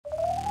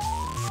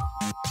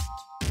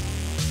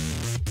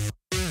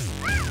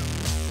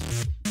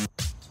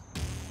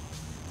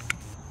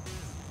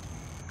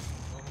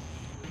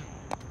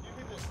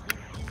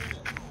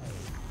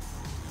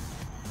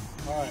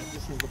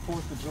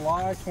4th of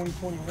July,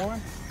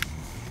 2021.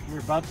 We're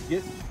about to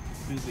get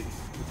busy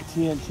with the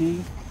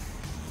TNT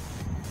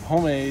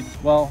homemade,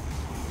 well,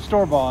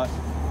 store-bought,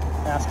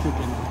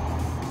 ass-kicking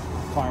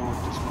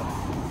fireworks display.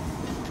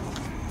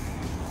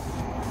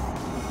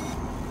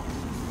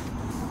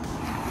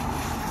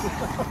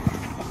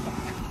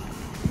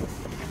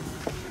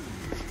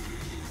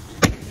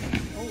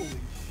 Holy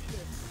shit.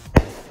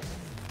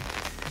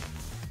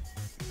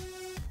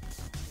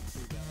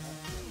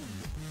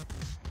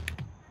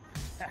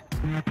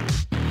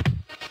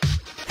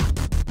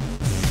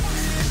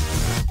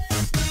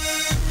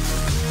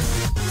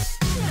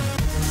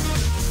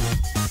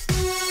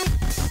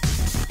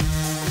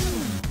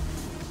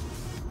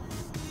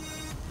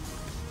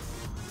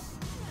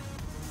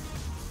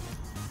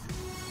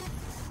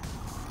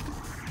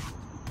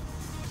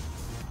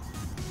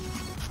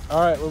 All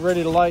right, we're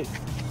ready to light.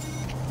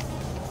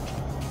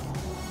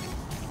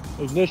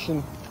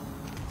 Ignition.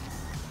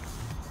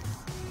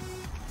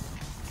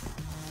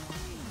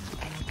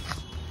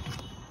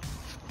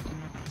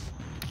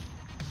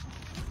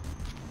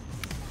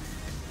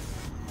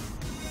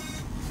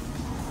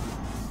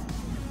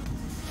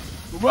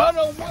 Run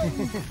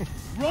away!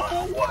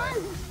 Run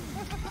away!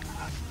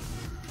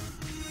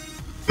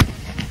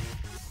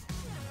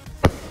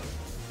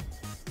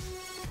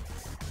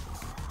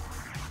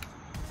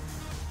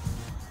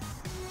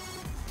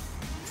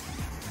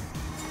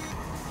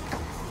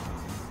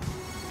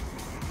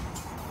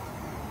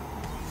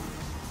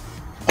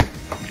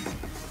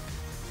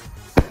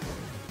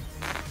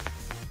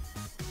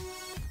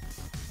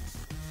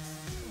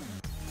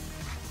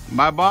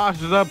 My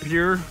boss is up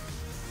here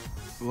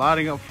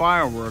lighting up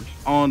fireworks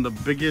on the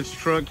biggest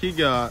truck he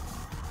got.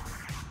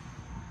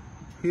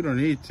 He don't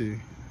need to,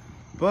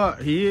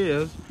 but he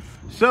is.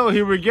 So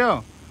here we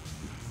go.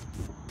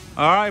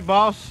 All right,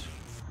 boss,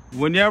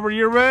 whenever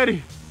you're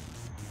ready.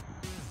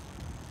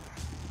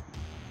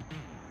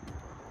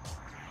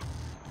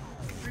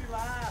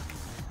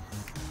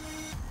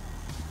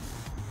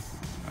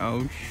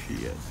 Oh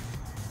shit.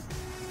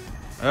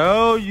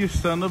 Oh, you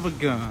son of a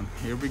gun.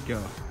 Here we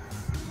go.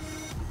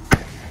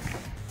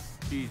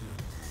 Jesus.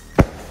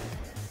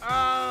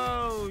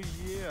 Oh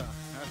yeah,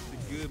 that's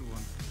a good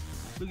one.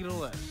 Look at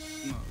all that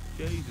smoke.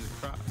 Jesus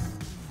Christ.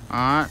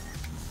 Alright.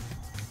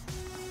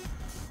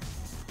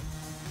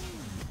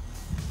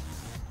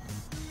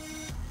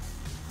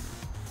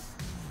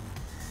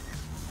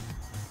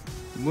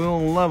 We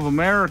don't love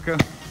America.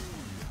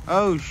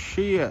 Oh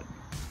shit.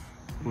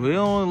 We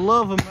only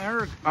love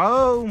America.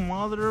 Oh,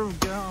 mother of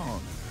God.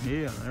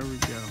 Yeah, there we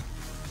go.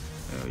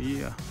 Hell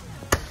yeah.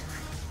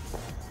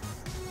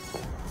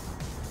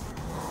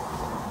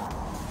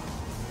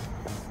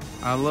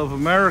 I love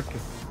America.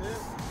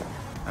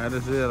 That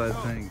is it, I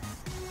think.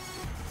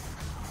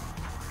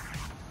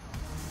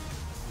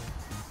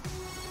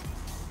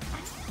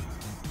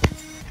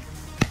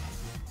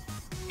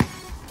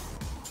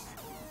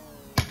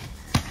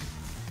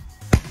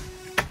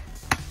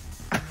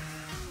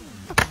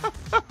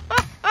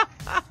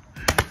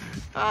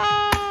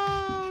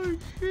 Oh,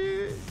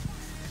 shit.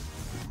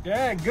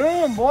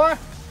 Dadgum, boy.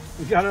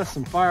 We got us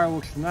some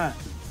fireworks tonight.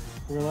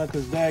 We're gonna let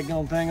this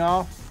dadgum thing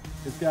off.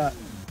 It's got,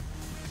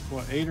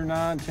 what, 8 or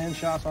 9, 10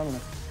 shots? I don't know.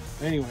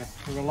 Anyway,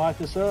 we're gonna light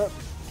this up,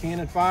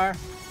 cannon fire.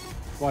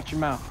 Watch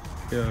your mouth.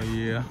 Hell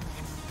yeah.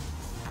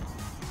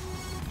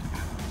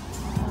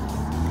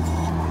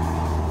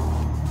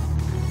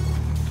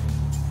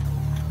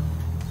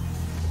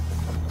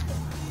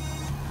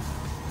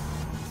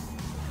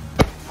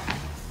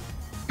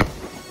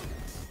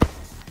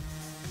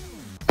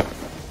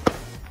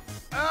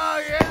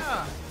 Oh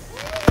yeah.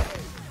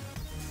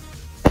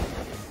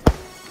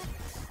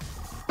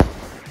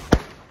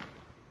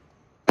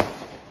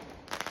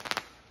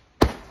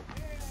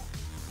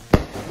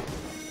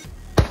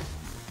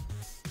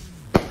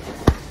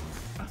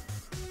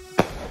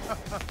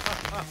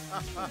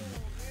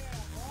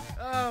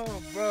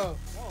 Oh, bro.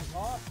 That was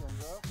awesome,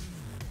 bro.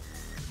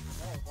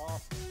 That was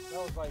awesome.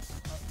 That was like,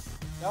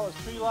 that was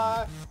Tree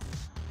Life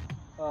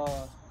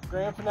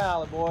grand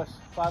finale, boys.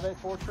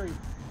 584 Tree.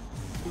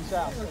 Peace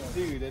out.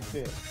 Dude, that's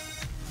it.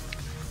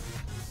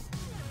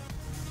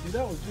 Dude,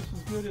 that was just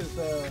as good as,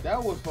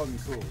 That was fucking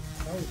cool.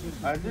 that was just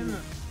as I good didn't.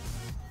 as-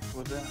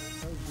 What's that?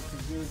 That was just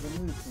as good as the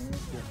moose, man.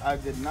 I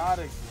did not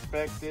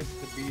expect it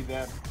to be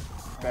that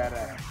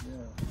badass.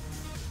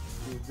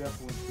 Yeah. It was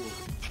definitely cool.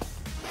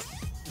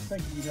 I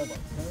think you have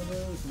like 10 of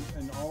those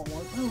and all at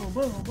once. Boom,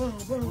 boom, boom,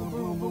 boom,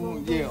 boom,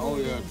 boom. Yeah, oh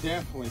yeah,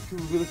 definitely.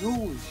 People be like,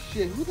 holy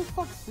shit, who the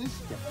fuck is this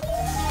guy?